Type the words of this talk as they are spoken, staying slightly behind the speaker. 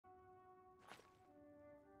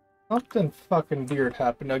Something fucking weird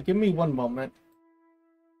happened. Now give me one moment.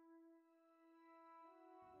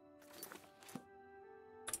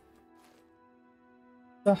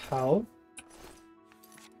 The hell?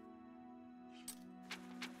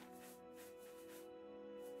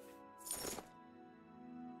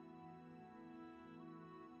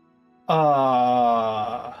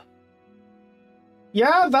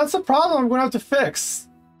 Yeah, that's a problem I'm gonna have to fix.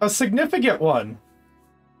 A significant one.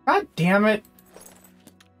 God damn it.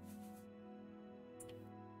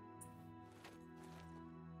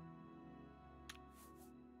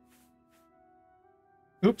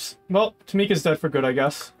 Oops. Well, Tamika's dead for good, I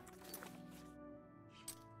guess.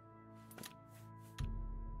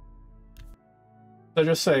 I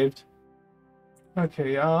just saved.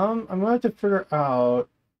 Okay, I'm gonna have to figure out...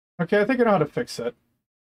 Okay, I think I know how to fix it.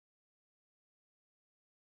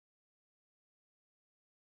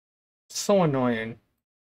 So annoying.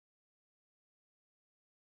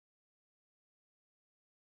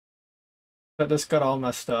 That this got all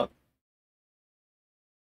messed up.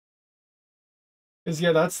 Cause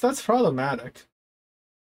yeah, that's problematic.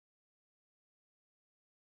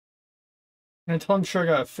 And until I'm sure I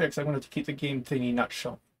got it fixed, I'm gonna have to keep the game thingy not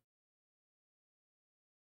shown.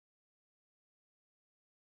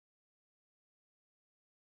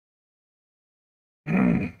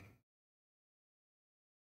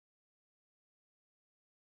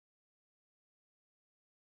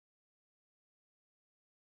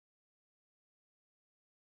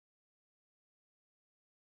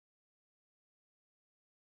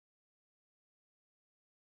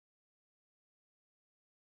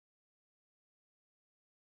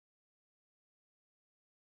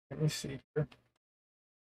 Let me see here.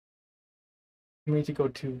 I need to go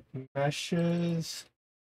to meshes.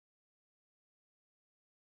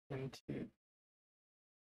 Into...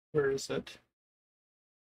 Where is it?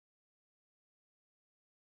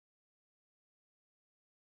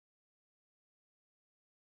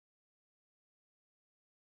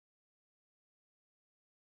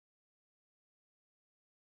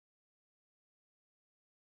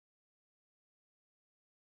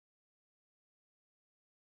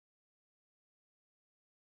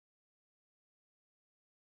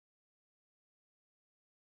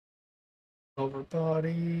 Over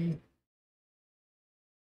body.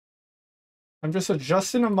 I'm just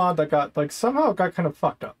adjusting a mod that got, like, somehow got kind of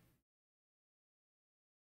fucked up.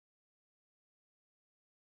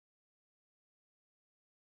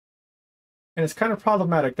 And it's kind of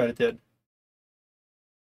problematic that it did.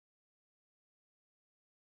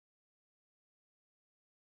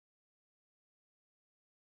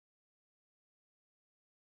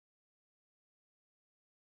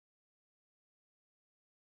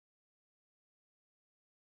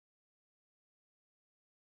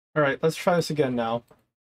 Alright, let's try this again now.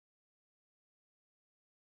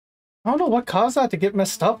 I don't know what caused that to get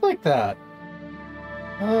messed up like that.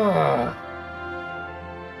 Ugh.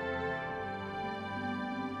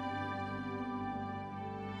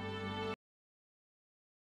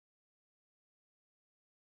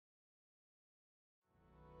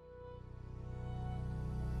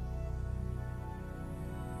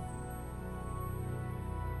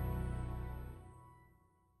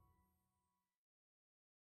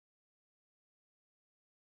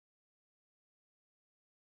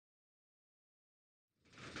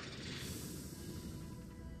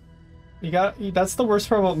 That's the worst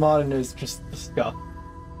part about modding is just the stuff.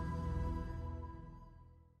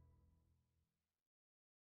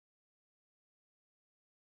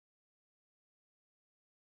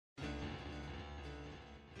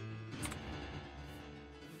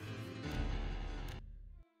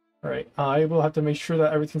 Alright, I will have to make sure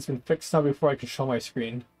that everything's been fixed now before I can show my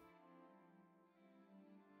screen.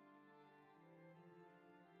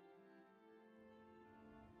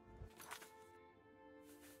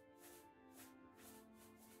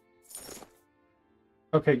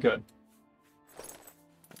 Okay, good.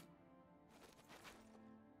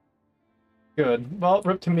 Good. Well,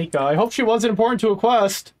 rip Tamika. I hope she wasn't important to a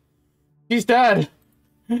quest. She's dead.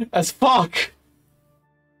 As fuck.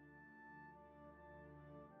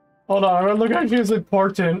 Hold on, I'm gonna look at she was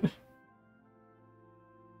important.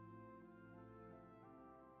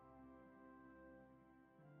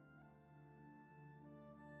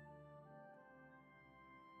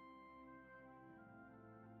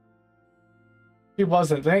 She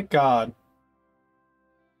wasn't, thank God.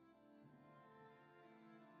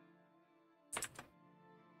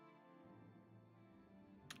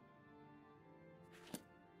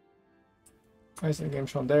 Nice in the game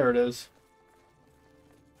shown. There it is.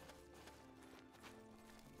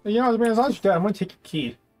 You know, as long as you're dead, I'm gonna take your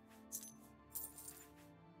key.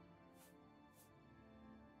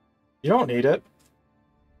 You don't need it.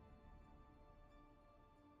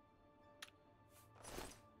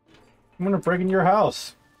 I'm gonna break into your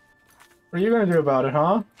house. What are you gonna do about it,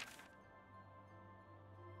 huh?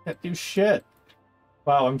 Can't do shit.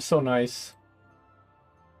 Wow, I'm so nice.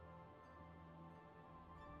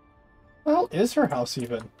 Well, is her house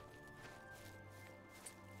even?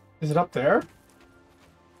 Is it up there?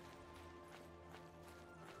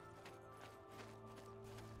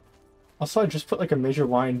 Also, I just put like a major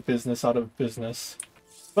wine business out of business.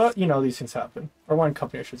 But, you know, these things happen. Or wine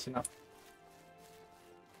company, I should say now.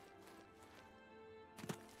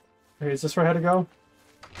 Okay, is this where I had to go?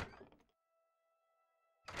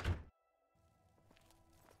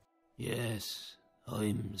 Yes,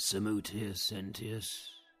 I'm Samutius Sentius.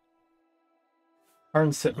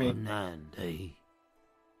 Arn sent me. Oh, Nand, eh?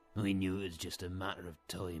 I knew it was just a matter of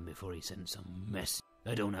time before he sent some mess.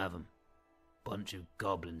 I don't have him. Bunch of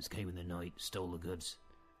goblins came in the night, stole the goods.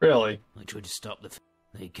 Really? I tried to stop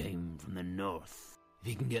they came from the north. If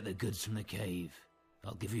you can get the goods from the cave,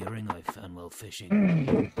 I'll give you a ring I found while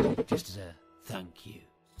fishing. Just as a thank you.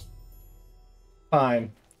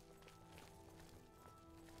 Fine.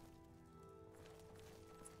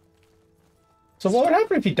 So what would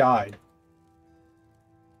happen if he died?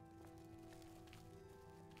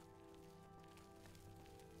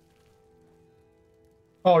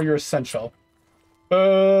 Oh, you're essential.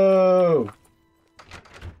 Boo!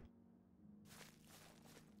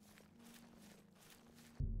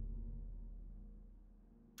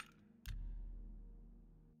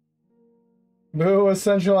 Boo,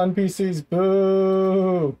 essential NPCs,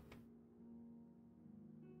 boo!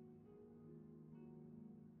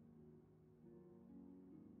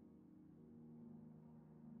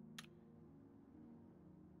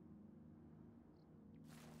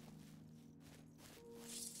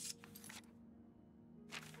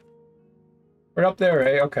 We're up there,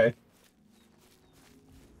 eh? Okay.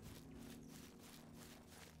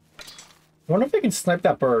 I wonder if they can snipe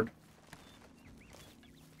that bird.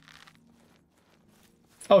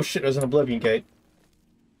 Oh shit, there's an Oblivion gate.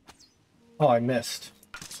 Oh, I missed.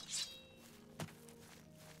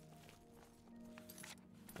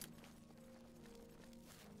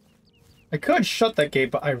 I could shut that gate,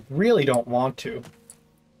 but I really don't want to.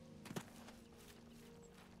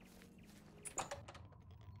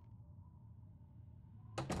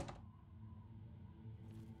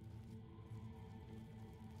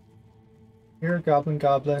 Here,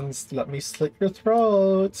 goblins, let me slit your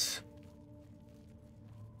throats.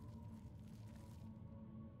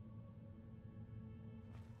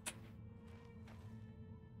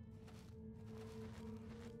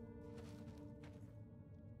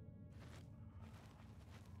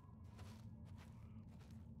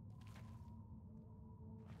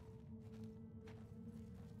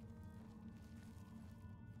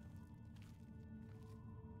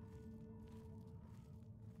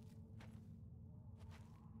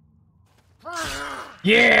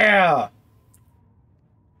 Yeah!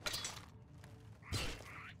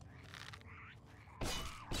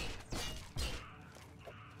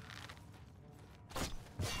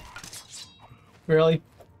 Really?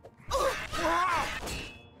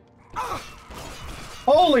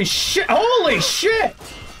 Holy shit! Holy shit!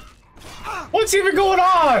 What's even going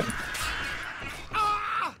on?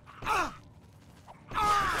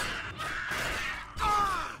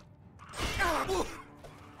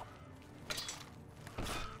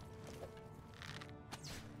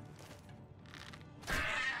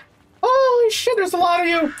 Holy shit, there's a lot of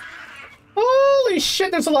you! Holy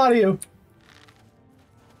shit, there's a lot of you!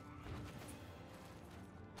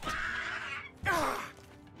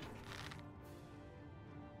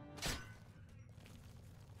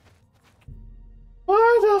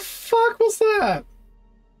 What the fuck was that?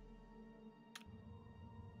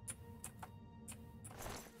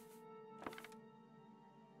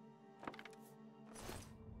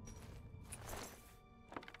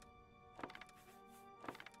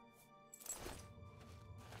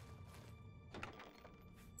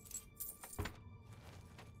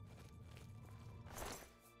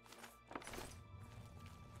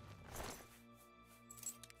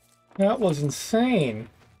 That was insane.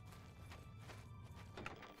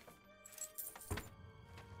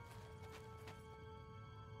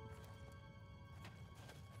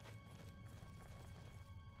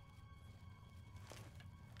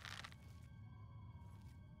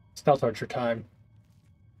 Stealth Archer time.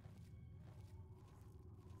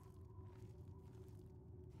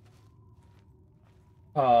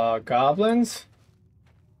 Goblins?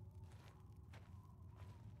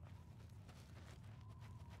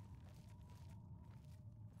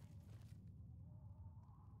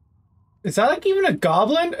 Is that like even a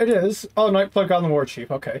goblin? It is. Oh, Nightblood Goblin War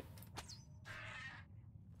Chief. Okay.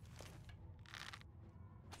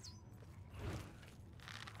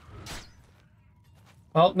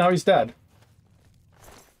 Well, now he's dead.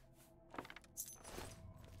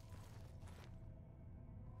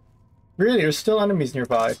 Really? There's still enemies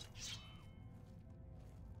nearby.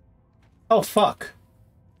 Oh, fuck.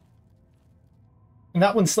 And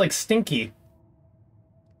that one's, like, stinky.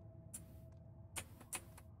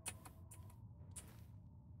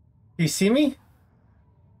 You see me?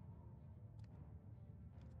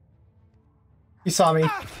 You saw me.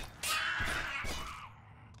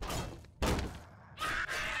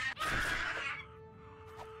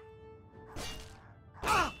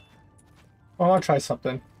 I want to try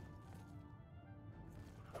something.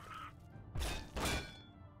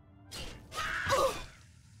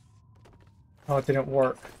 Oh, it didn't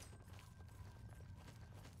work.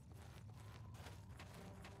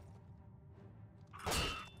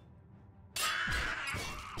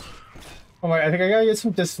 Oh my, I think I gotta get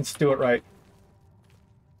some distance to do it right.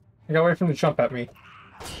 I gotta wait for him to jump at me.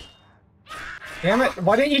 Damn it,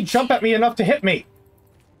 why didn't you jump at me enough to hit me?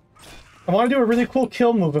 I want to do a really cool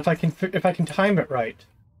kill move if I can time it right.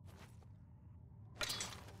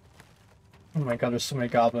 Oh my god, there's so many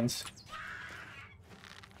goblins.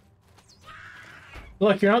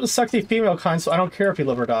 Look, you're not the sexy female kind, so I don't care if you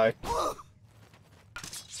live or die.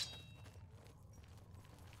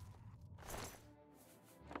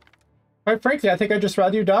 Quite frankly, I think I'd just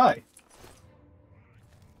rather you die.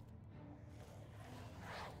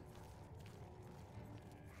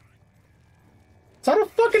 Is that a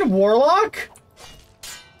fucking warlock?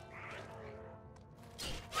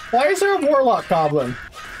 Why is there a warlock goblin?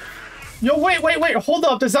 Yo, wait, hold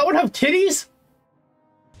up. Does that one have titties?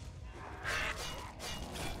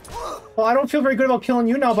 Well, I don't feel very good about killing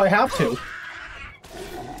you now, but I have to.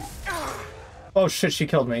 Oh shit, she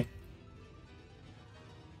killed me.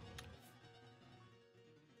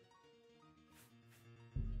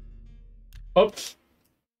 Oops.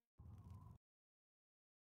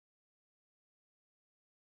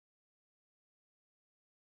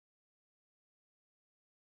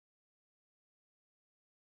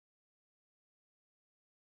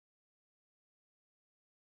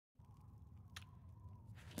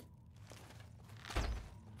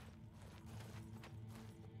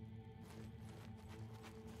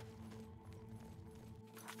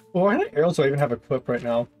 Well, what kind of arrows do I even have equipped right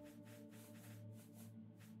now?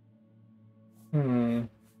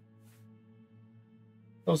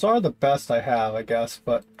 Those are the best I have, I guess,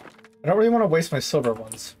 but I don't really want to waste my silver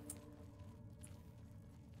ones.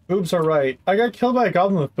 Boobs are right. I got killed by a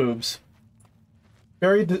goblin with boobs.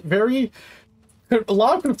 Very... A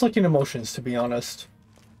lot of conflicting emotions, to be honest.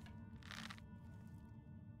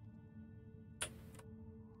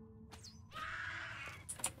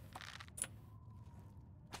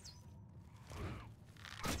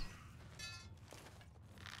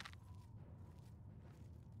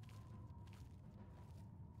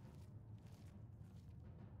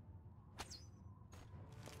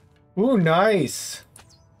 Ooh, nice.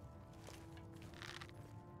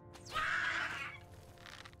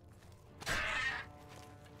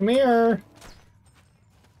 Come here.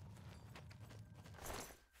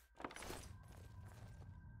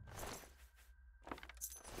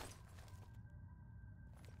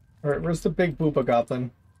 Alright, where's the big booba goblin?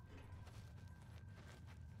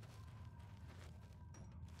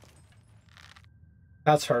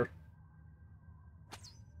 That's her.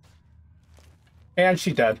 And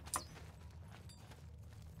she dead.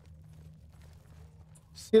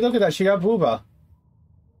 See, look at that. She got booba.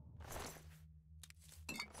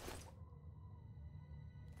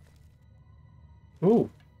 Ooh.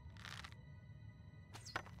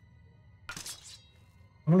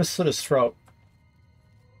 I'm gonna slit his throat.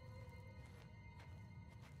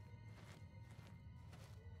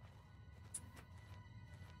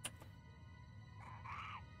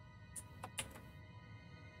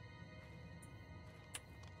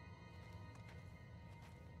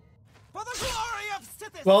 For the glory of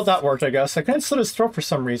Sithis! Well, that worked, I guess. I couldn't slit his throat for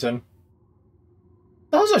some reason.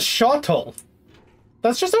 That was a shottle.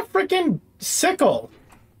 That's just a freaking sickle.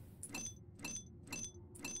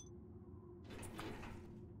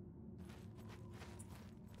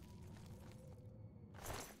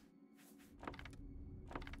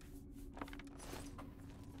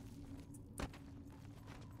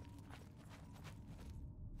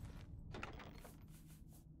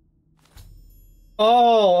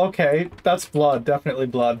 Oh, okay. That's blood. Definitely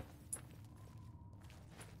blood.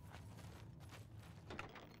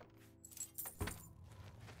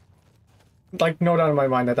 Like, no doubt in my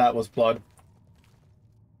mind that that was blood.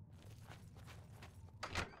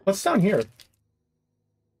 What's down here?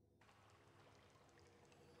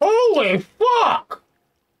 Holy fuck!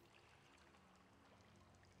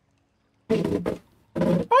 Oh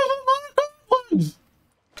my god!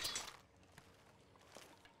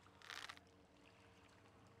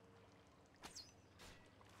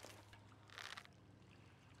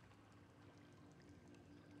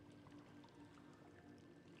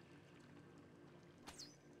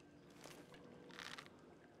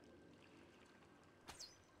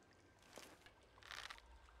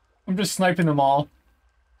 I'm just sniping them all.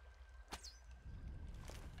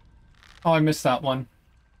 Oh, I missed that one.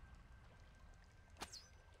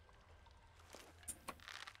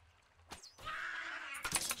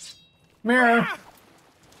 Mirror!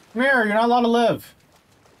 Mirror, you're not allowed to live.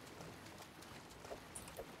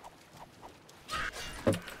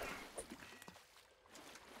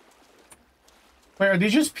 Wait, are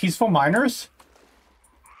these just peaceful miners?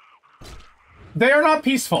 They are not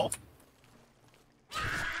peaceful.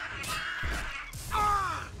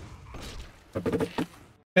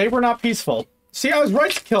 They were not peaceful. See, I was right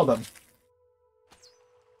to kill them.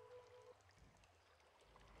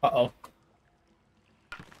 Uh-oh.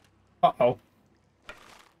 Uh-oh.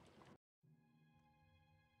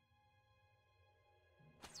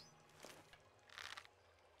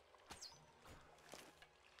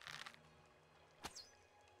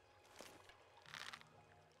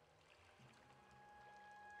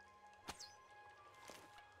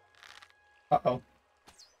 Uh-oh.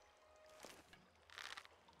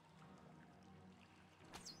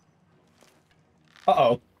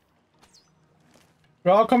 Uh-oh.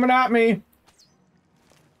 They're all coming at me.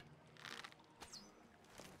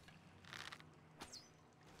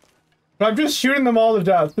 But I'm just shooting them all to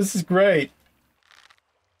death. This is great.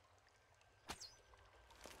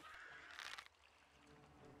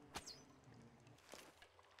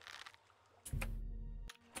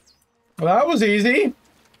 Well, that was easy.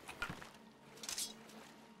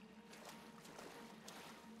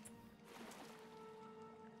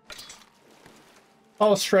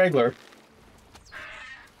 Oh, Straggler.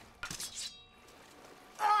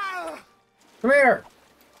 Come here.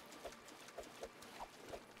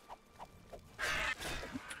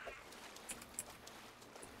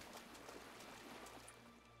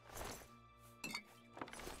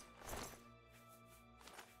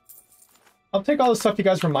 I'll take all the stuff you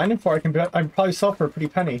guys were mining for. I can probably sell for a pretty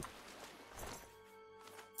penny.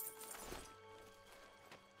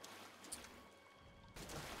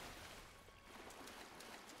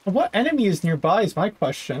 What enemy is nearby is my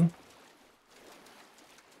question.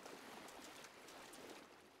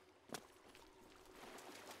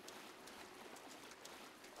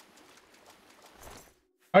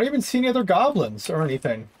 I don't even see any other goblins or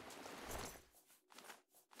anything.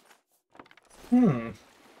 Hmm.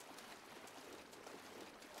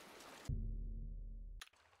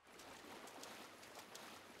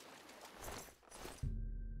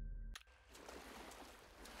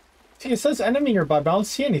 See, it says enemy nearby, but I don't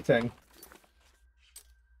see anything.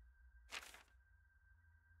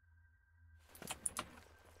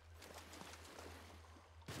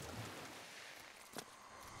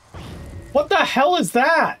 What the hell is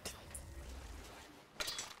that?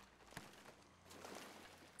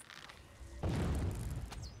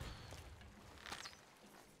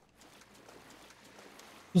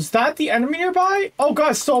 Was that the enemy nearby? Oh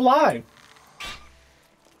god, it's still alive.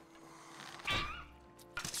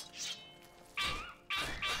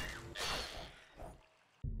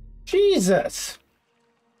 Jesus.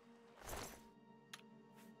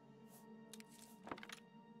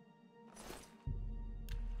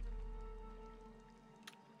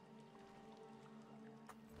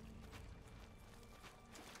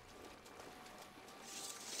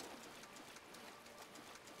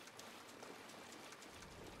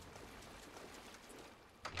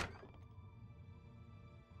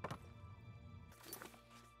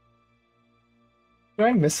 Did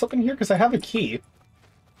I miss something here? Because I have a key.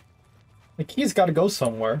 The key's got to go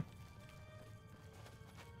somewhere.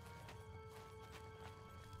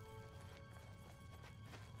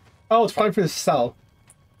 Oh, it's probably for the cell.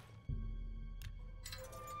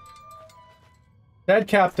 Dead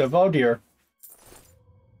captive. Oh dear.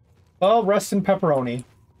 Well, rest in pepperoni.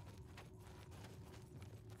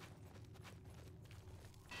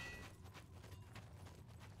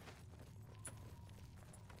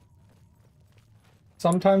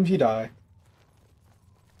 Sometimes you die.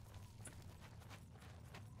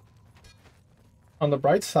 On the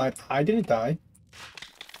bright side, I didn't die.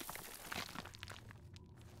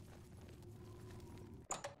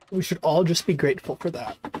 We should all just be grateful for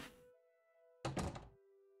that.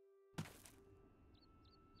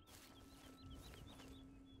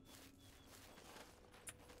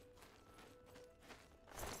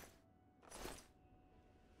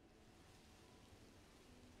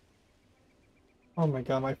 Oh my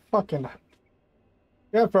god, my fucking...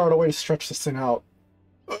 Yeah, I found a way to stretch this thing out.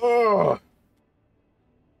 Ugh!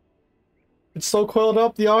 It's so coiled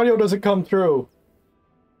up, the audio doesn't come through.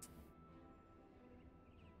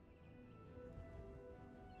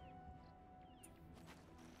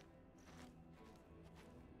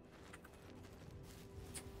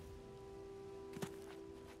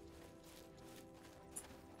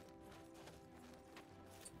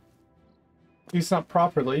 At least not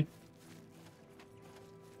properly.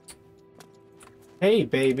 Hey,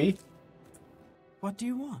 baby. What do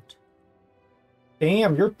you want?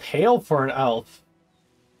 Damn, you're pale for an elf.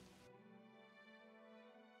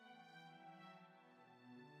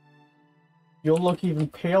 You'll look even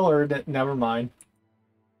paler. Never mind.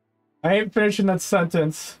 I ain't finishing that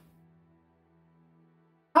sentence.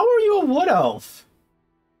 How are you a wood elf?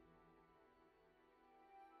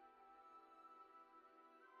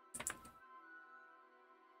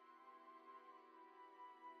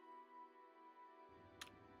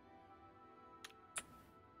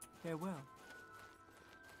 Farewell.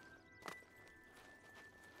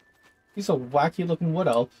 He's a wacky looking wood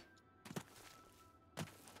elf.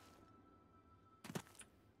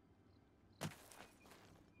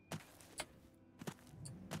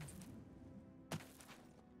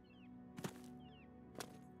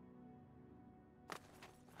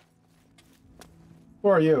 Who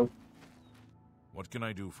are you? What can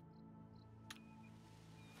I do for...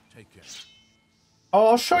 Take care. Oh,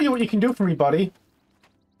 I'll show you what you can do for me, buddy.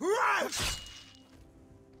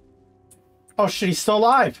 Oh shit, he's still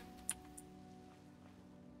alive.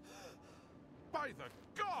 By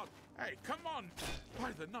the god! Hey, come on!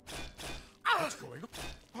 By the nut! What's going on?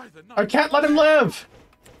 By the nut! I can't let him live!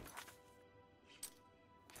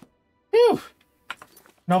 Phew!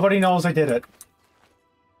 Nobody knows I did it.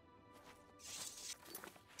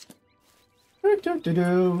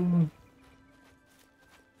 Do-do-do-do.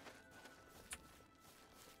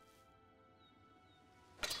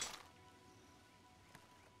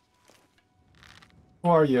 Who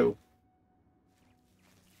are you?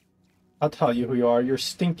 I'll tell you who you are. You're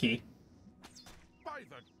stinky. By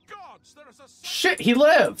the gods, there is a... Shit, he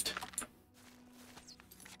lived!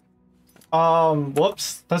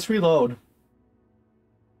 Whoops. Let's reload.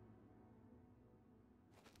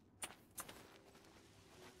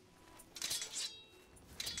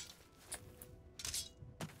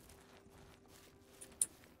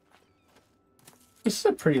 This is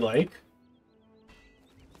a pretty lake.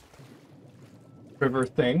 River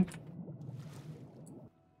thing.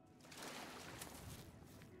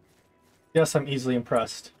 Yes, I'm easily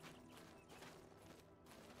impressed.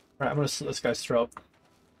 Alright, I'm gonna slit this guy's throat.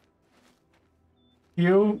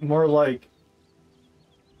 You, more like...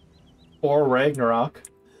 Or Ragnarok.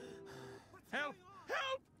 Help!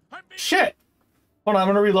 Help! I'm being... Shit! Hold on, I'm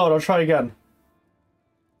gonna reload. I'll try again.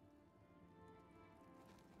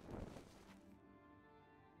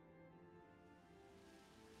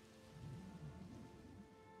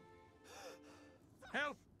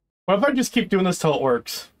 Help! What if I just keep doing this till it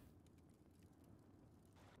works?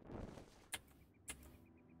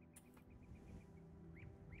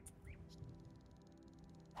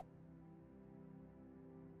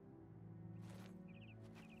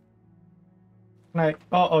 Can I...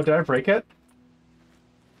 Oh, did I break it?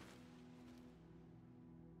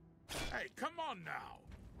 Hey, come on now!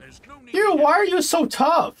 There's no need... You, why are you so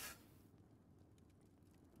tough?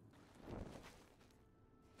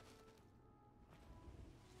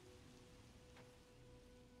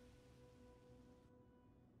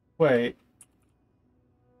 Wait.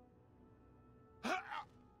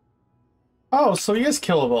 Oh, so he is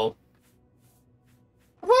killable.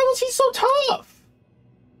 Why was he so tough?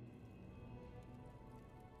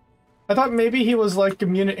 I thought maybe he was like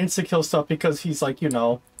immune to insta-kill stuff because he's like, you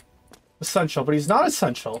know, essential, but he's not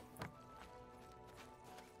essential.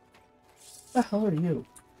 What the hell are you?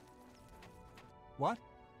 What?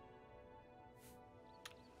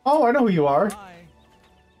 Oh, I know who you are. Bye.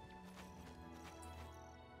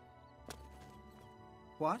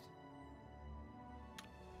 What?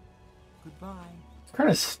 Goodbye. Kind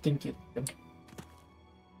of stinky looking.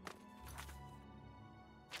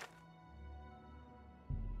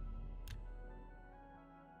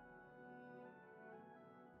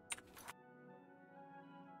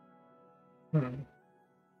 Hmm.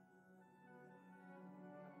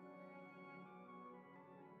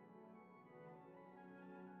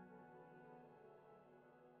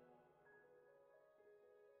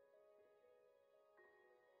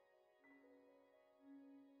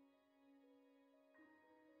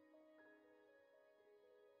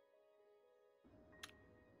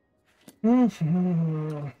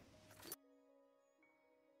 Mhm.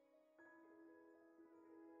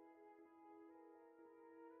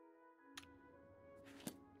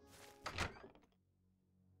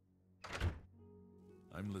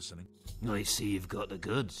 I'm listening. I see you've got the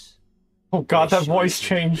goods. Oh god, that Sure voice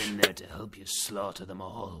should have change. been there to help you slaughter them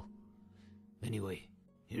all. Anyway,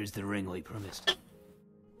 here's the ring I promised.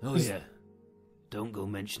 Oh yeah, don't go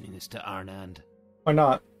mentioning this to Arnand. Why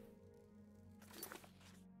not?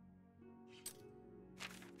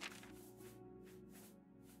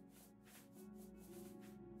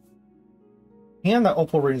 And that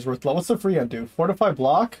opal ring is worth low. What's the free undo? Fortify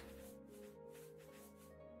block?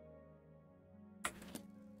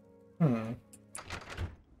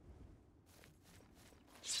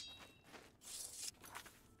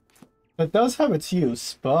 It does have its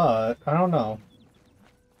use, but I don't know.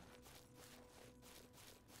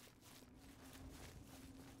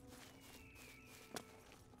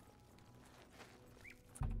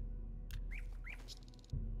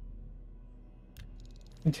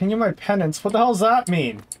 Continue my penance. What the hell does that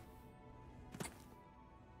mean?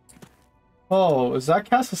 Oh, is that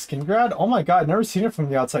Castle Skingrad? Oh my god, never seen it from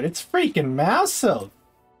the outside. It's freaking massive!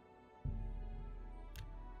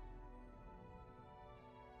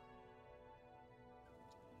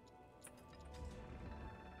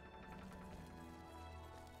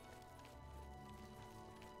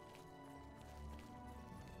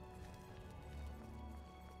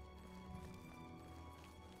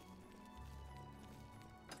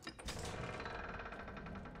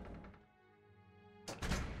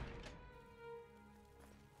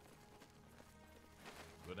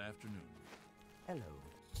 Good afternoon. Hello.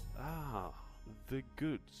 Ah, the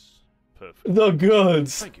goods. Perfect. The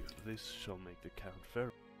goods! Thank you. This shall make the count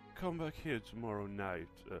fair. Come back here tomorrow night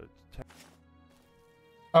at 10.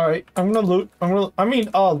 Alright, I'm gonna loot.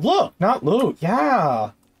 Look! Not loot!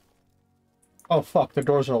 Yeah! Oh fuck, the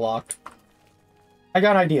doors are locked. I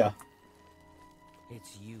got an idea.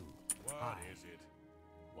 It's you. What is it?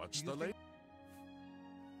 What's the late?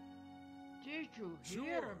 Did you Sure.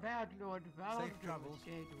 hear about Lord Valdem's travels.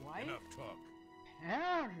 dead wife? Enough talk.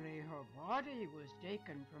 Apparently her body was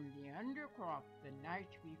taken from the undercrop the night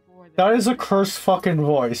before the... That is a cursed fucking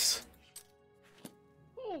voice.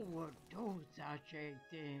 Who would do such a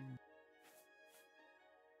thing?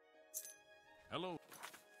 Hello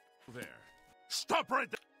there. Stop right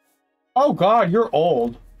there. Oh god, you're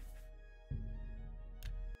old.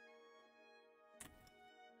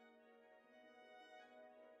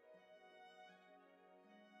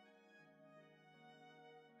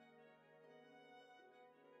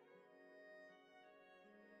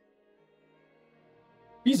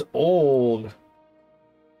 He's old.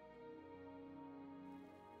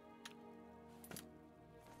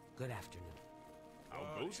 Good afternoon. How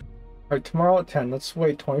goes it? Alright, tomorrow at 10. Let's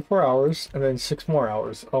wait 24 hours and then 6 more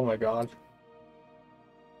hours. Oh my god.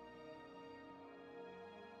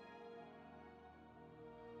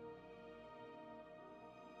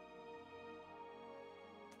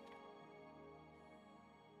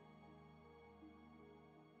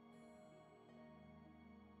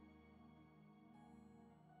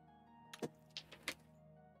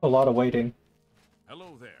 A lot of waiting.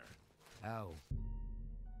 Hello there. Oh.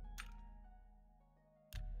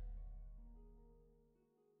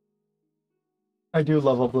 I do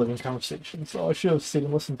love Oblivion conversations, so I should have stayed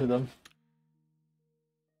and listened to them.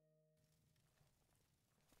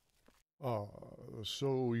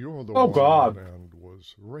 So you're the Oh, one God. and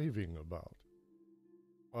was raving about.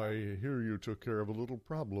 I hear you took care of a little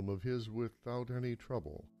problem of his without any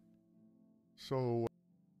trouble. So,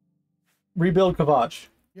 Rebuild Kavach.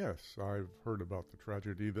 yes, I've heard about the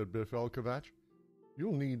tragedy that befell Kavach.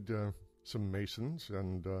 You'll need some masons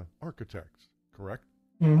and architects, correct?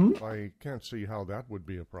 Mm-hmm. I can't see how that would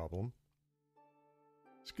be a problem.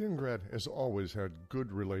 Skingrad has always had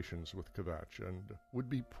good relations with Kavach and would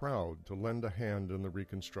be proud to lend a hand in the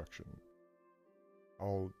reconstruction.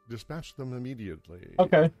 I'll dispatch them immediately.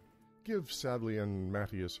 Okay. Give Sadly and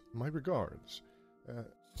Matthias my regards.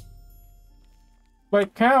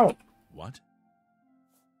 Wait, count! What?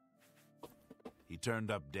 He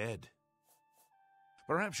turned up dead.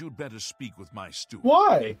 Perhaps you'd better speak with my steward.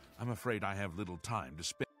 Why? I'm afraid I have little time to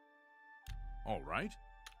spare. All right.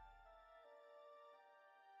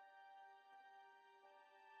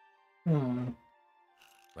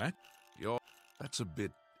 That's a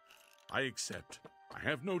bit... I accept. I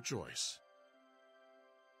have no choice.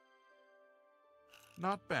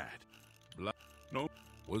 Not bad. No.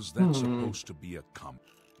 Was that supposed to be a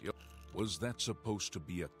Was that supposed to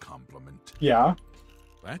be a compliment? Yeah.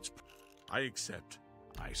 That's... I accept.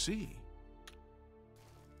 I see.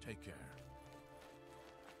 Take care.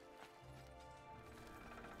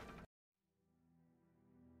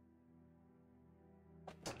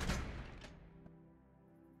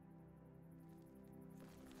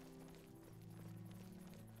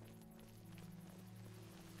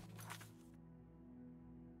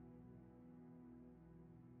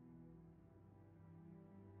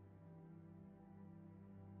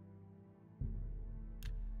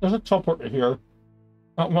 There's a teleport here.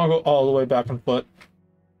 I don't want to go all the way back on foot.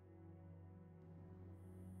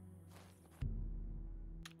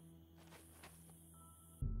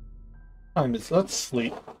 Time is. Let's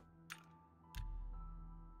sleep.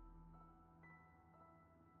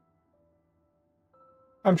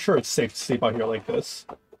 I'm sure it's safe to sleep out here like this.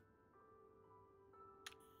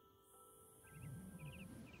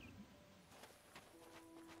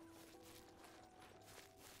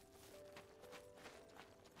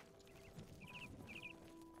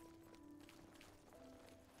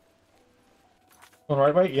 Going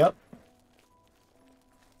right way? Yep.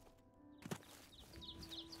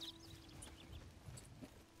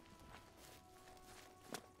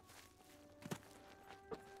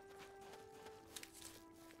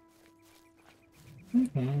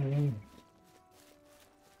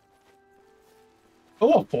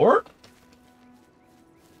 Oh, a fort?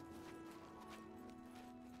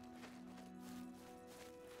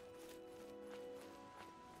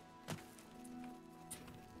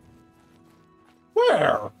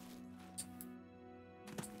 Where?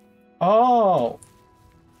 Oh.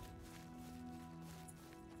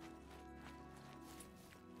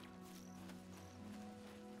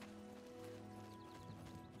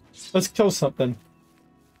 Let's kill something.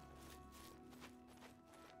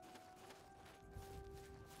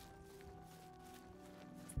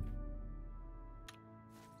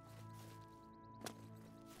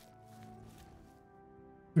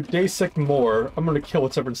 Day sick more. I'm gonna kill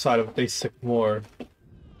what's ever inside of day sick more.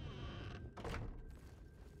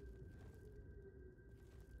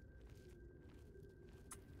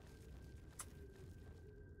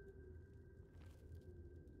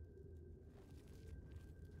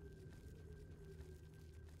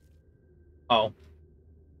 Oh.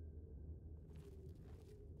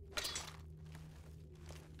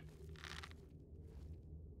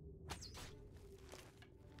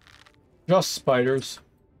 Just spiders.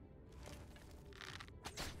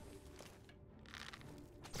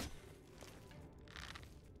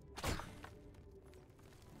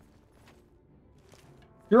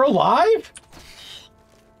 You're alive?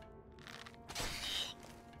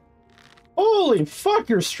 Holy fuck,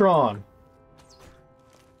 you're strong.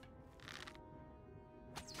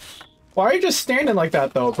 Why are you just standing like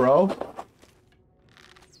that though, bro?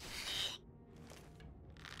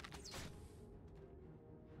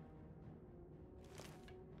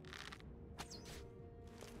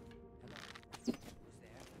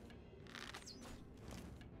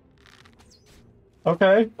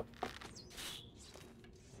 Okay.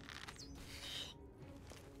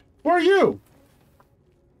 Who are you?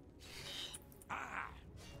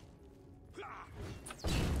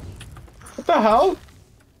 What the hell?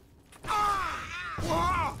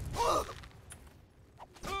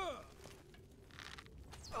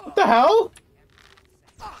 What the hell?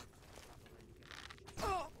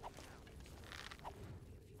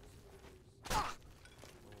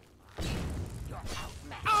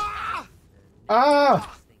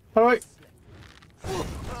 Ah! How do I...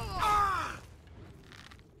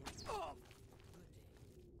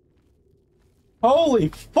 Holy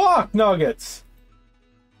fuck, nuggets!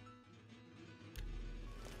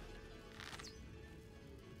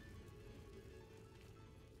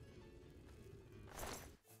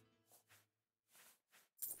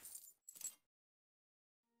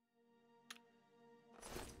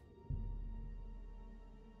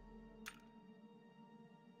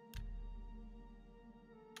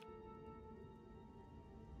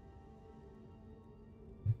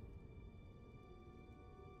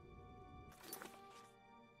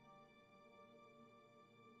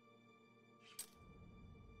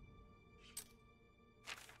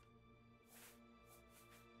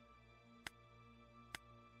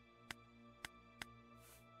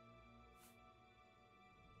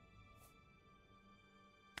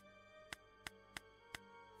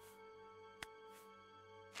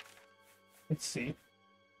 Let's see.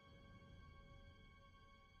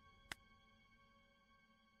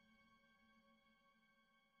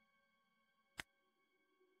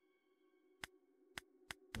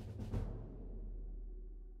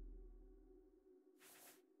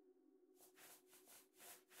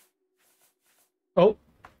 Oh.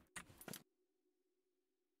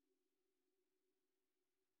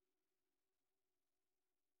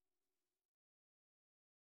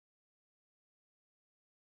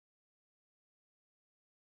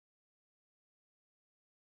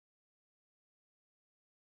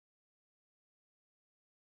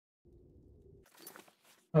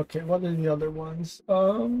 Okay, what are the other ones?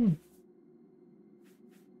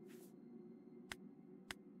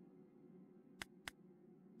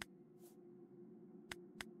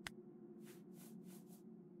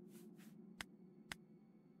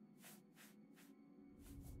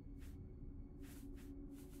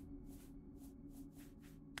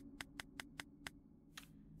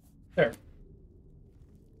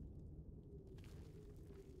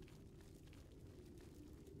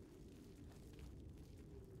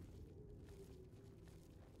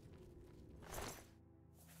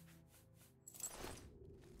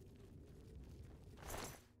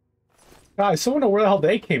 God, I still wonder where the hell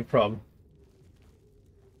they came from.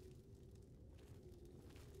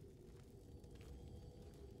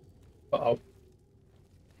 Uh-oh.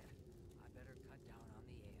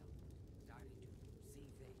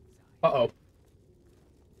 Uh-oh.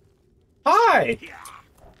 Hi!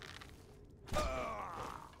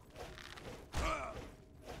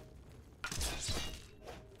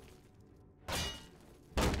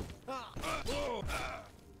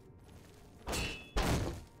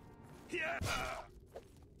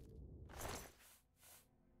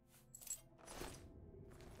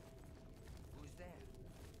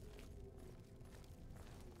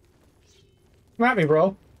 Come at me,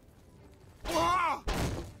 bro.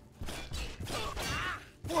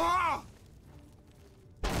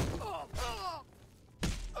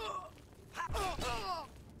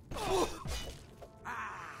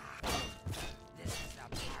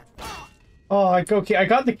 Oh, like, okay, I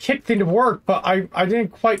got the kick thing to work, but I didn't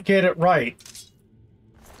quite get it right.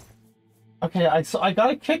 Okay, so I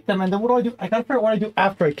gotta kick them, and then what do I do? I gotta figure out what I do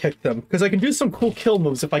after I kick them, because I can do some cool kill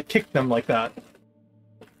moves if I kick them like that.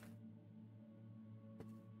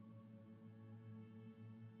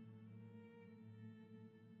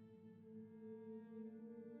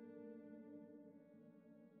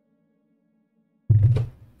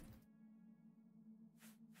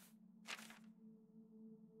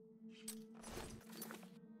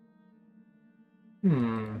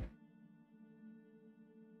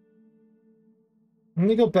 Let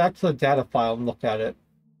me go back to the data file and look at it.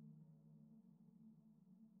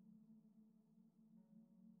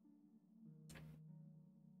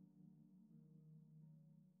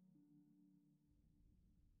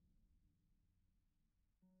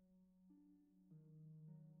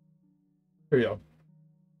 Here we go.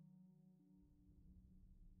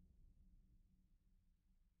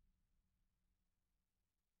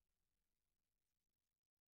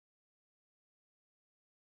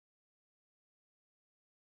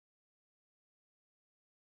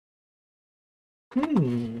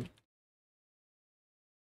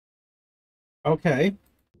 Okay.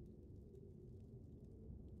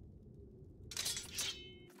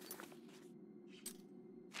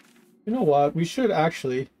 You know what? We should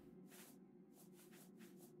actually...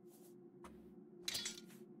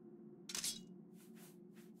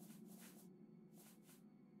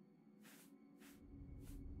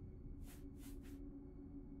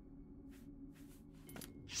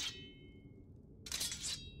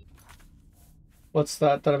 What's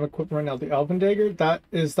that I'm equipping right now? The Elven Dagger?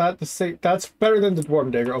 Is that the same? That's better than the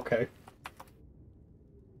Dwarven Dagger. Okay.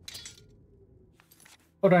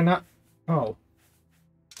 Oh, did I not? Oh.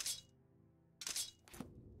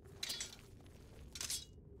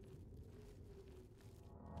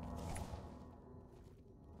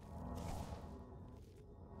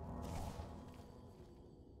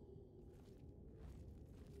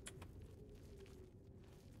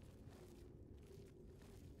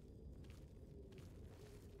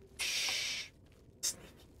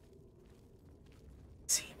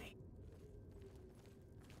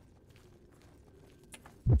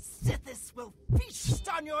 Sithis will feast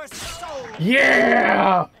on your soul!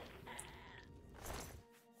 Yeah!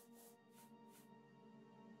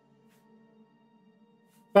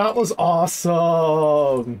 That was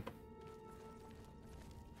awesome!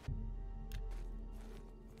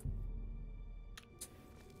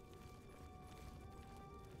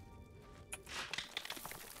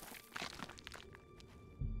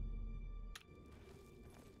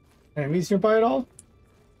 Enemies nearby at all?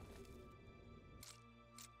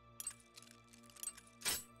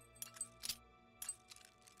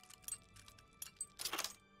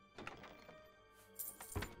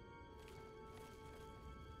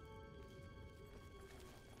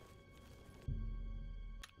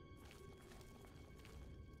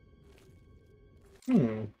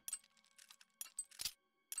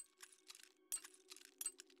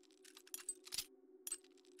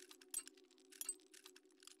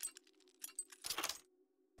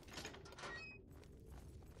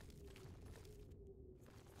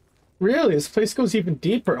 Really? This place goes even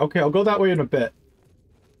deeper. Okay, I'll go that way in a bit.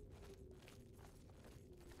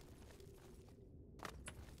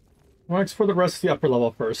 I want to explore the rest of the upper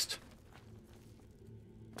level first.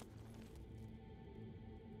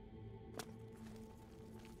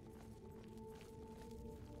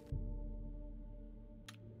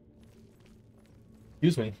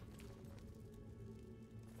 Excuse me.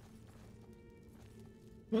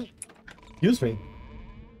 Excuse me.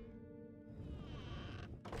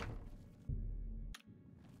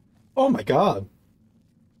 Oh my god.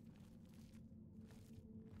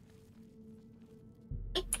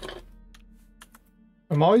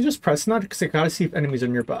 I'm always just pressing that because I gotta see if enemies are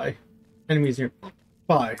nearby. Enemies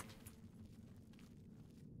nearby.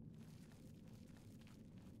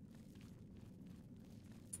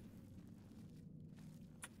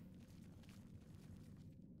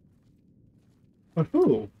 But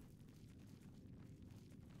who?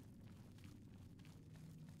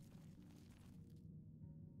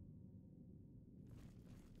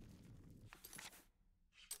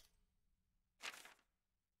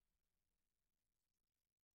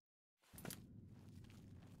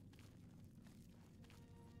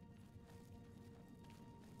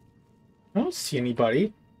 I don't see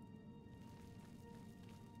anybody.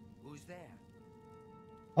 Who's there?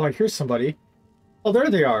 Oh, I hear somebody. Oh, there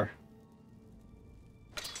they are.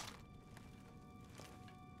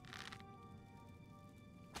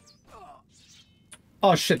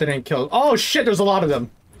 Oh shit, they didn't kill. Oh shit, there's a lot of them.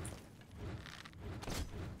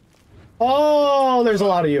 Oh, there's a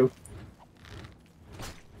lot of you.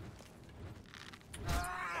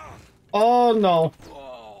 Oh no.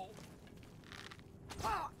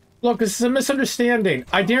 Look, this is a misunderstanding.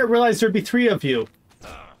 I didn't realize there'd be 3 of you.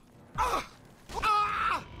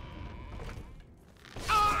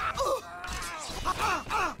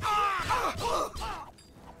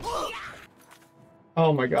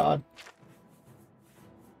 Oh my god.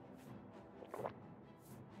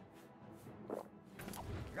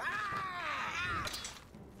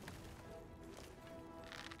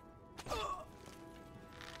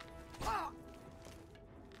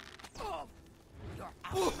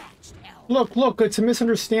 Look, it's a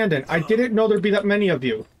misunderstanding. I didn't know there'd be that many of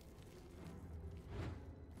you.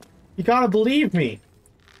 You gotta believe me.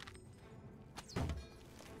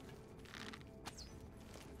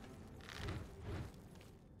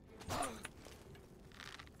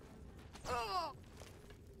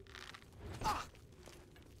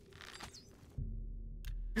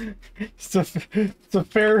 It's a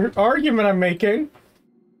fair argument I'm making.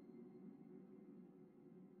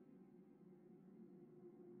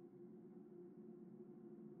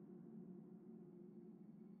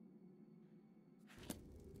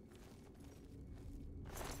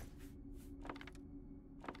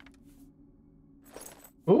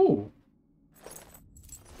 Ooh.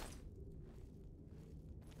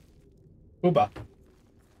 Booba.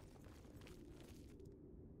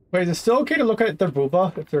 Wait, is it still okay to look at their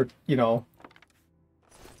booba if they're, you know,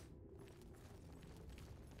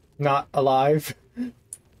 not alive?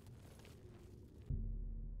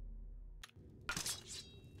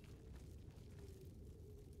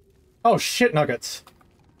 Oh shit, nuggets.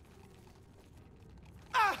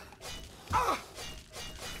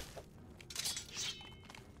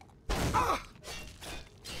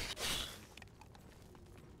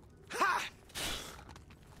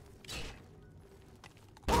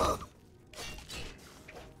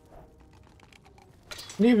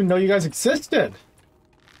 I didn't even know you guys existed.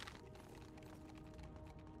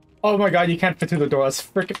 Oh my god, you can't fit through the door. That's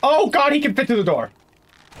freaking. Oh god, he can fit through the door.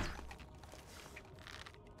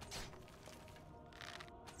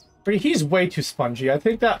 But he's way too spongy. I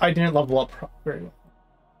think that I didn't level up very well.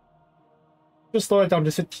 Just slow it down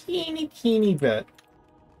just a teeny bit.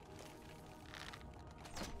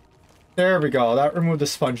 There we go. That removed the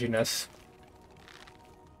sponginess.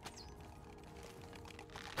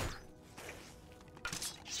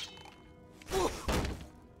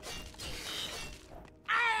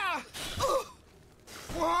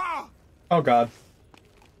 Oh god.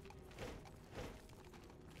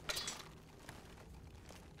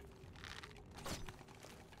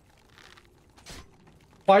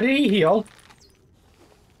 Why did he heal?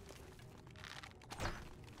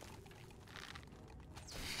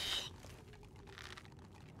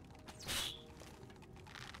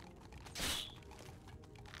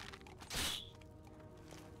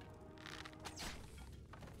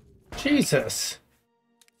 Jesus.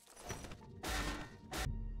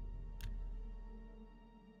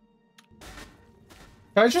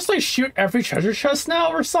 Can I just like shoot every treasure chest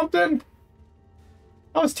now or something?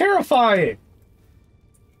 That was terrifying.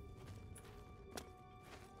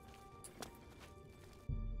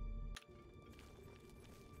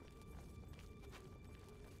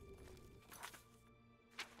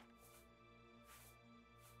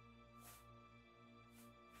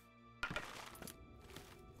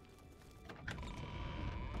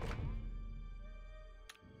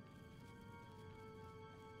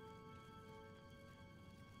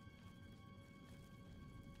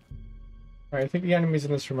 Alright, I think the enemies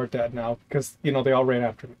in this room are dead now, because, you know, they all ran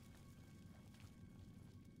after me.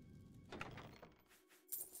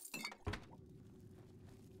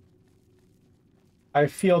 I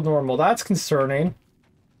feel normal. That's concerning.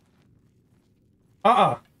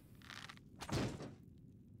 Oh.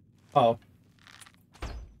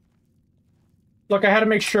 Look, I had to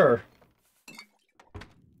make sure.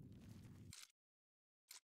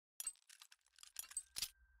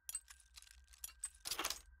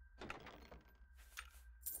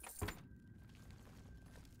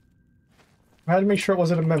 I had to make sure it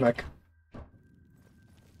wasn't a mimic.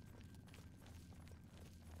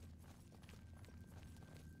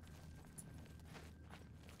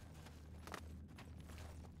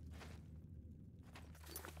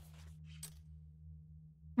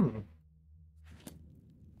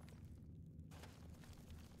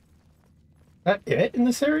 That it in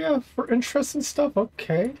this area for interesting stuff?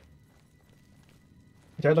 Okay.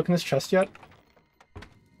 Did I look in this chest yet?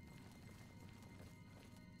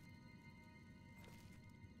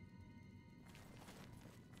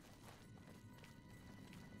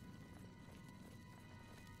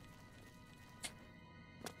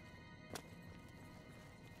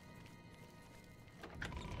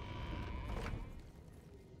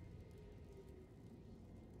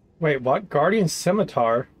 Wait, what? Guardian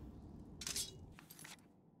Scimitar?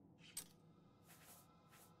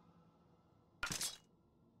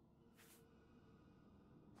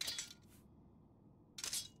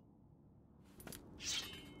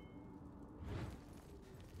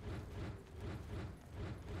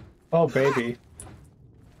 Oh, baby.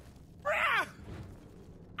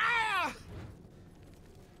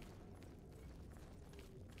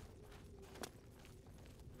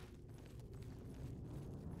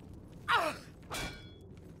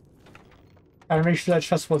 I had to make sure that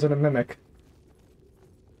chest wasn't a mimic.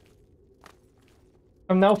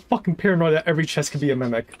 I'm now fucking paranoid that every chest could be a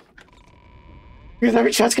mimic. Because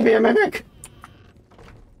every chest could be a mimic!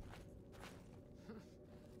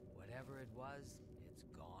 Whatever it was, it's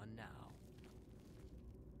gone now.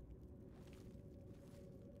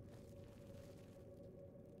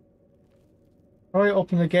 How do I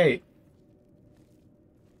open the gate?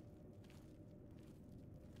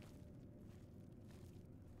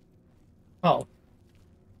 Oh.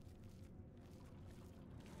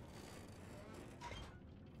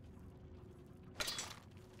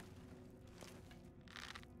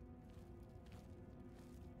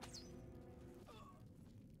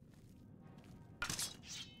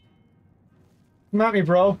 Come at me,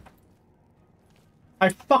 bro. I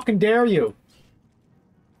fucking dare you.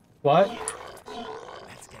 What?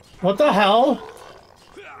 What the hell?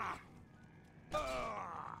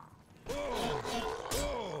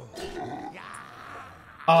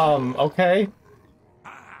 Okay.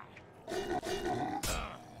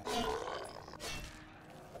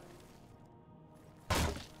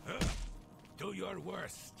 Do your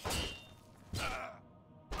worst.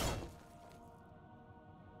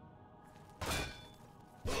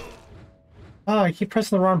 Ah, I keep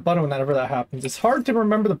pressing the wrong button whenever that happens. It's hard to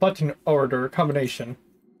remember the button order combination.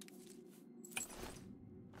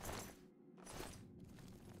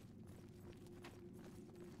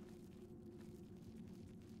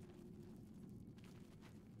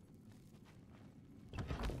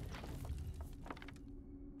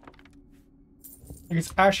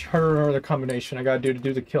 It's actually harder to remember the combination I gotta do to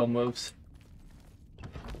do the kill moves.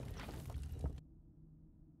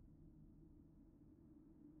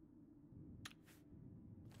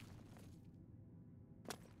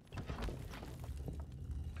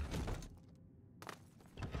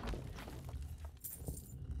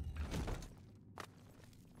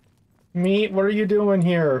 Me, what are you doing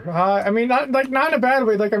here? I mean, not in a bad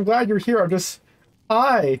way. Like, I'm glad you're here. I'm just,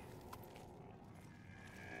 hi.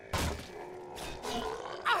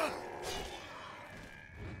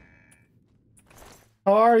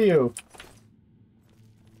 How are you?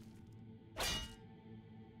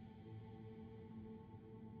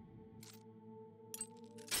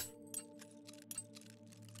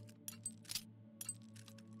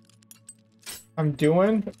 I'm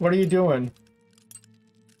doing? What are you doing?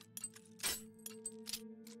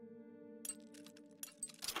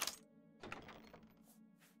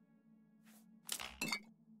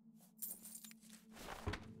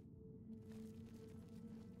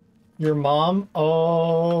 Your mom?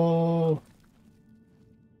 Oh.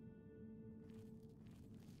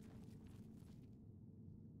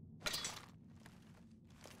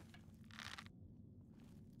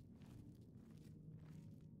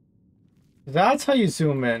 That's how you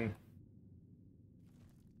zoom in.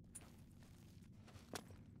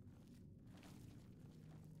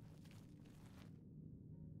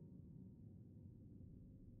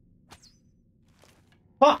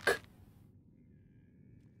 Fuck!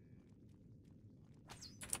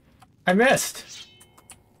 I missed.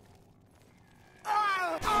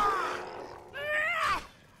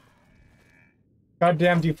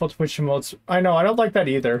 Goddamn default Twitch emotes. I know, I don't like that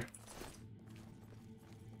either.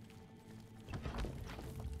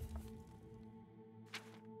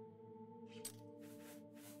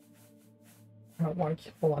 I don't want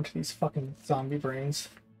to hold on to these fucking zombie brains.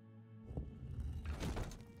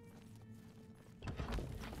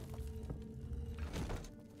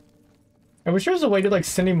 I wish there was a way to like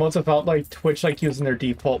send emotes without like Twitch like using their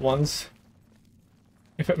default ones.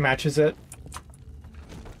 If it matches it.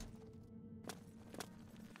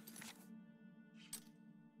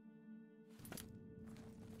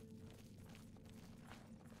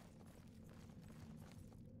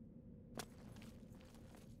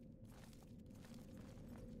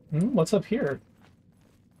 What's up here?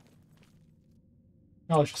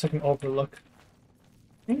 Oh, it's just like an overlook.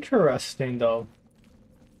 Interesting, though.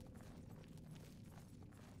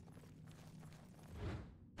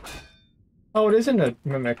 Oh, it isn't a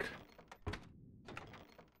mimic.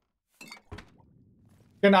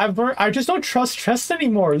 And I just don't trust chests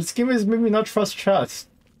anymore. This game has made me not trust chests.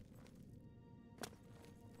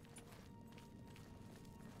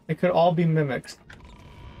 It could all be mimics.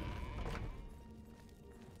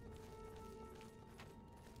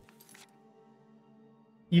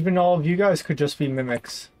 Even all of you guys could just be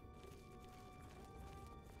mimics.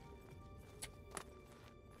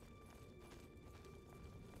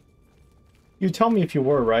 You tell me if you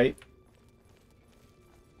were, right?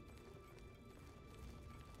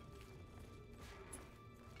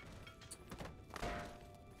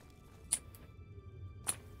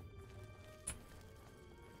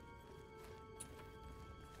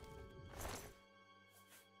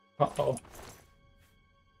 Uh-oh.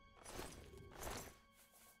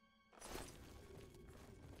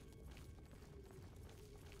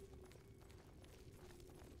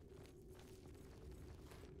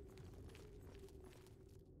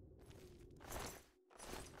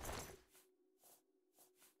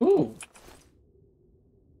 Ooh.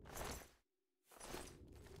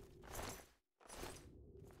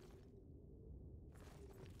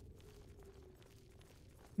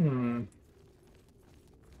 Hmm.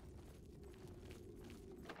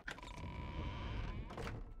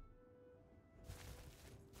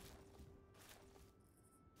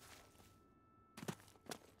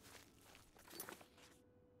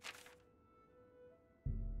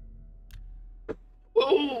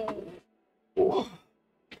 Oh.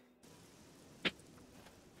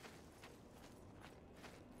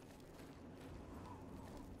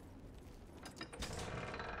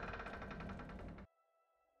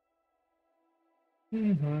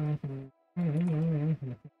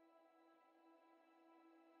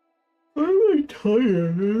 I'm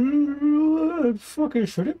tired. I fucking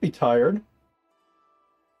shouldn't be tired.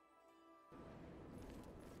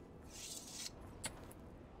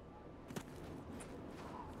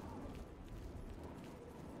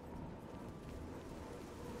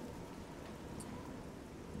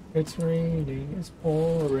 It's raining, it's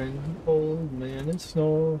pouring, old man is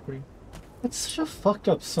snoring. That's such a fucked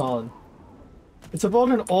up song. It's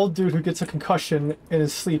about an old dude who gets a concussion in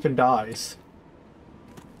his sleep and dies.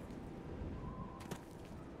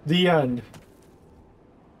 The end.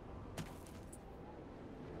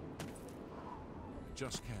 I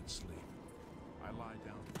just can't sleep. I lie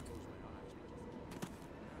down and close my eyes.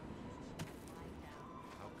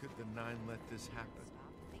 How could the Nine let this happen?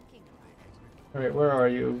 Alright, where are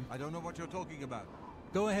you? I don't know what you're talking about.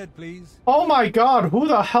 Go ahead, please. Oh my god, who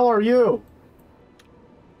the hell are you?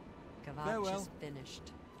 Kvatch is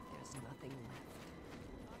finished. There's nothing left.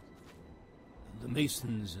 The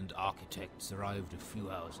masons and architects arrived a few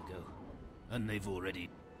hours ago, and they've already...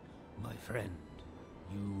 My friend,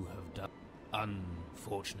 you have done...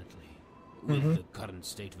 Unfortunately, with the current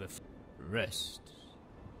state of rest.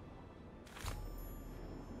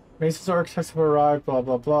 Masons architects have arrived, blah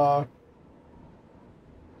blah blah.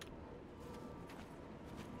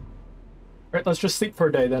 Alright, let's just sleep for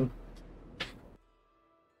a day then.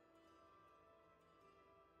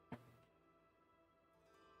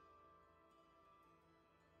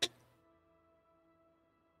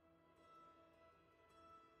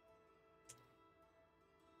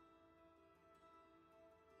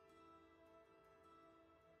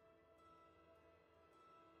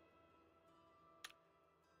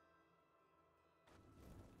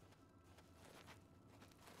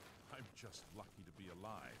 I'm just lucky to be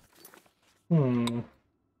alive.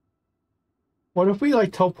 What if we,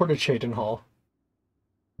 like, teleport to Chayton Hall?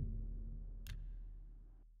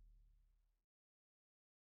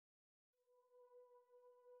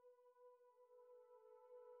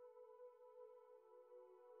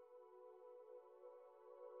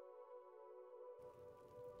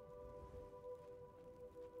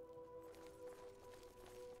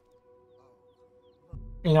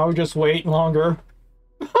 And now we just wait longer.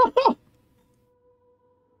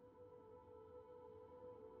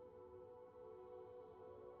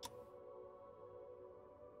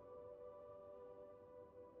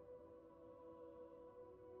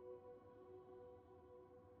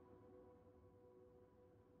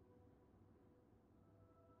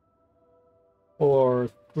 4,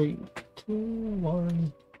 3, 2,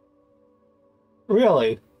 1.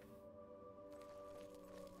 Really?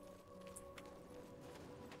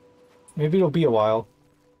 Maybe it'll be a while.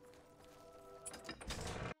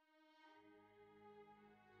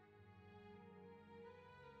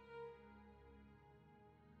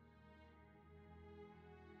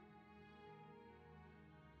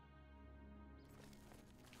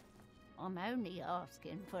 I'm only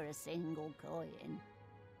asking for a single coin.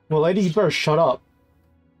 Well, lady, you better shut up.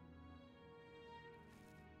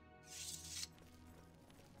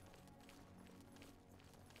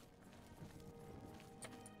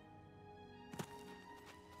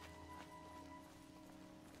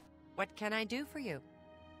 What can I do for you?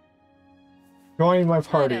 Join my I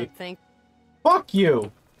party. don't think. Fuck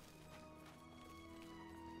you!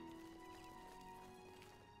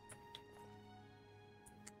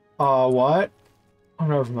 What? Oh,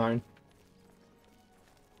 never mind.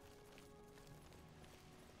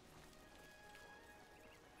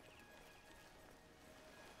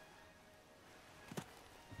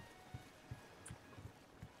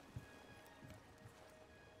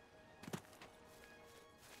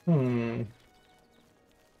 Hmm.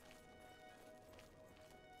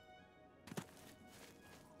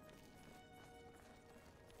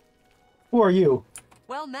 Who are you?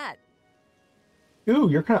 Well met. Ooh,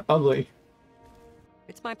 you're kind of ugly.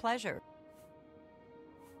 It's my pleasure.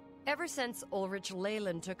 Ever since Ulrich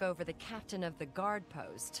Leyland took over the captain of the guard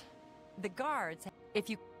post, the guards, if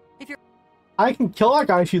you're... I can kill that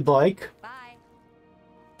guy if you'd like. Bye.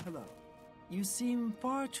 Hello. You seem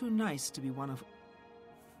far too nice to be one of...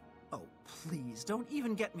 Oh, please, don't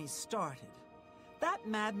even get me started. That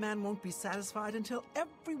madman won't be satisfied until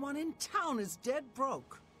everyone in town is dead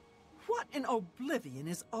broke. What in Oblivion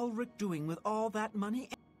is Ulrich doing with all that money?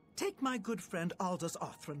 Take my good friend Aldous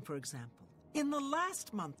Othran, for example. In the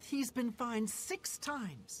last month, he's been fined 6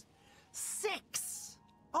 times. 6!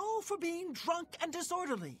 All for being drunk and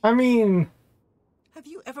disorderly. I mean... Have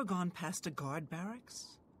you ever gone past a guard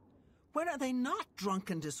barracks? When are they not drunk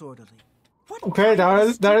and disorderly? What Okay,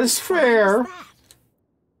 that is fair. that?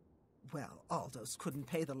 Well, Aldous couldn't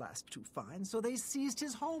pay the last 2 fines, so they seized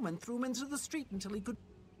his home and threw him into the street until he could...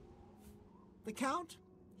 The Count?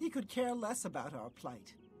 He could care less about our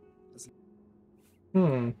plight.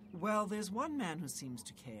 Well, there's one man who seems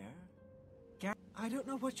to care. I don't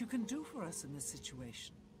know what you can do for us in this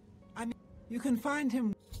situation. I mean, you can find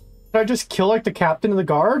him... Did I just kill, like, the captain of the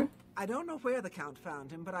guard? I don't know where the Count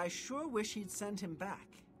found him, but I sure wish he'd send him back.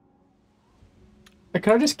 Like,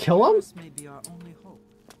 can I just kill him? This may be our only hope.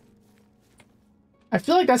 I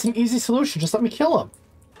feel like that's an easy solution. Just let me kill him.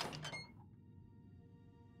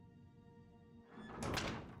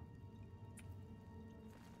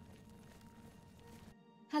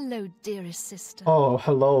 Hello, dearest sister. Oh,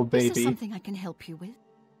 hello, Is there baby. something I can help you with?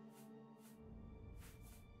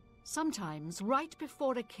 Sometimes, right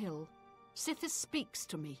before a kill, Sithis speaks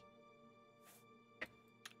to me.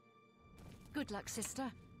 Good luck, sister.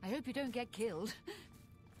 I hope you don't get killed.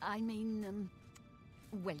 I mean,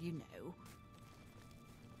 well, you know.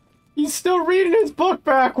 He's still reading his book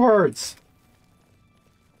backwards!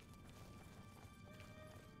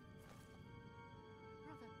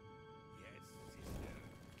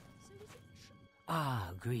 Ah,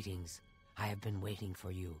 greetings. I have been waiting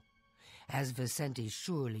for you. As Vicente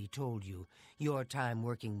surely told you, your time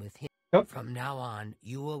working with him. Yep. From now on,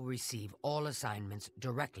 you will receive all assignments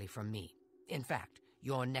directly from me. In fact,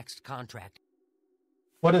 your next contract...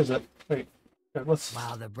 What is it? Wait, let's...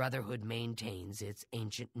 While the Brotherhood maintains its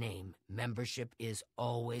ancient name, membership is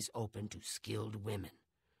always open to skilled women.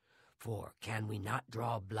 For can we not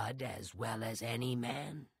draw blood as well as any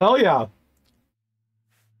man? Hell yeah.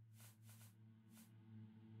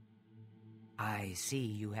 I see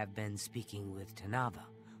you have been speaking with Tanava.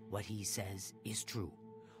 What he says is true.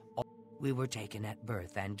 We were taken at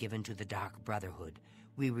birth and given to the Dark Brotherhood.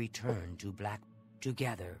 We returned to Black...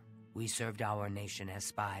 Together, we served our nation as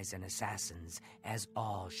spies and assassins, as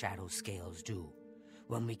all Shadow Scales do.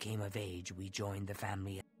 When we came of age, we joined the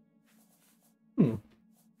family...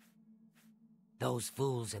 Those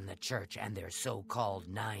fools in the church and their so-called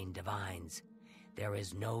 9 divines. There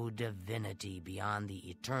is no divinity beyond the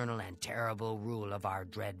eternal and terrible rule of our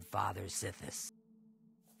dread father Sithis.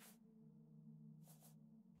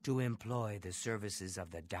 To employ the services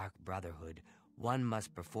of the Dark Brotherhood, one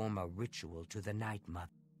must perform a ritual to the Night Mother.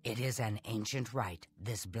 It is an ancient rite,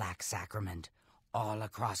 this black sacrament, all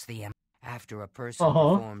across the empire. After a person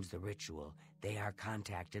performs the ritual, they are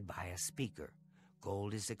contacted by a speaker.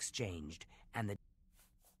 Gold is exchanged, and the...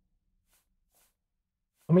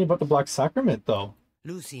 Tell me about the Black Sacrament, though.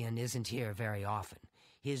 Lucian isn't here very often.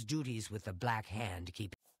 His duties with the Black Hand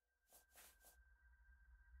keep...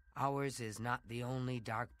 Ours is not the only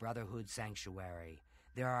Dark Brotherhood sanctuary.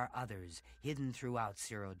 There are others hidden throughout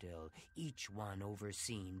Cyrodiil, each one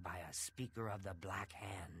overseen by a Speaker of the Black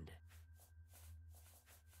Hand.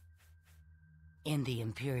 In the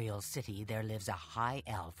Imperial City, there lives a High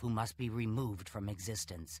Elf who must be removed from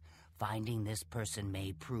existence. Finding this person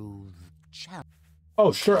may prove challenging.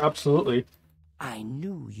 Oh, sure, absolutely. I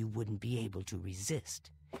knew you wouldn't be able to resist.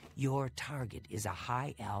 Your target is a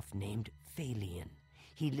High Elf named Phalion.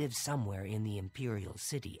 He lives somewhere in the Imperial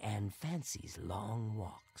City and fancies long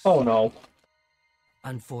walks. Oh, no.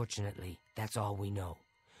 Unfortunately, that's all we know.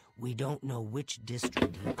 We don't know which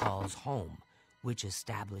district he calls home, which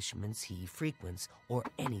establishments he frequents, or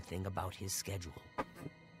anything about his schedule.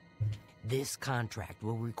 This contract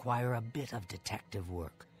will require a bit of detective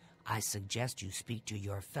work. I suggest you speak to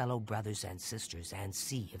your fellow brothers and sisters and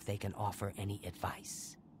see if they can offer any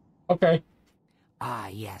advice. Okay. Ah,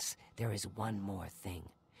 yes, there is one more thing.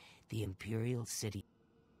 The Imperial City...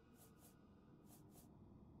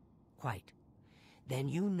 Quite. Then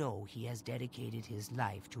you know he has dedicated his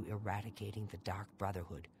life to eradicating the Dark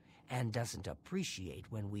Brotherhood, and doesn't appreciate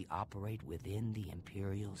when we operate within the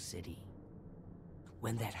Imperial City.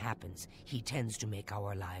 When that happens, he tends to make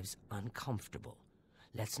our lives uncomfortable.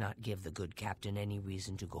 Let's not give the good captain any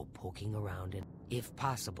reason to go poking around and, if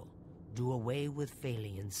possible, do away with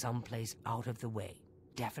Phalion someplace out of the way.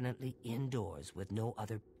 Definitely indoors with no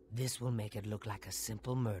other... This will make it look like a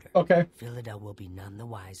simple murder. Okay. Philida will be none the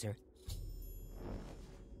wiser.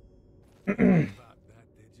 About that,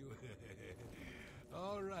 did you?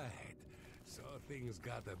 All right. So things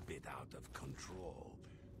got a bit out of control.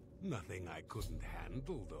 Nothing I couldn't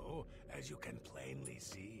handle, though, as you can plainly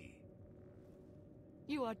see.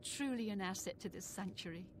 You are truly an asset to this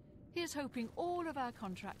sanctuary. Here's hoping all of our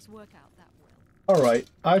contracts work out that well. Alright,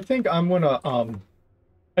 I think I'm gonna,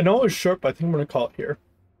 I know it was short, but I think I'm gonna call it here.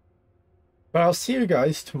 But I'll see you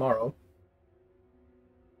guys tomorrow.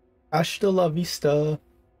 Hasta la vista.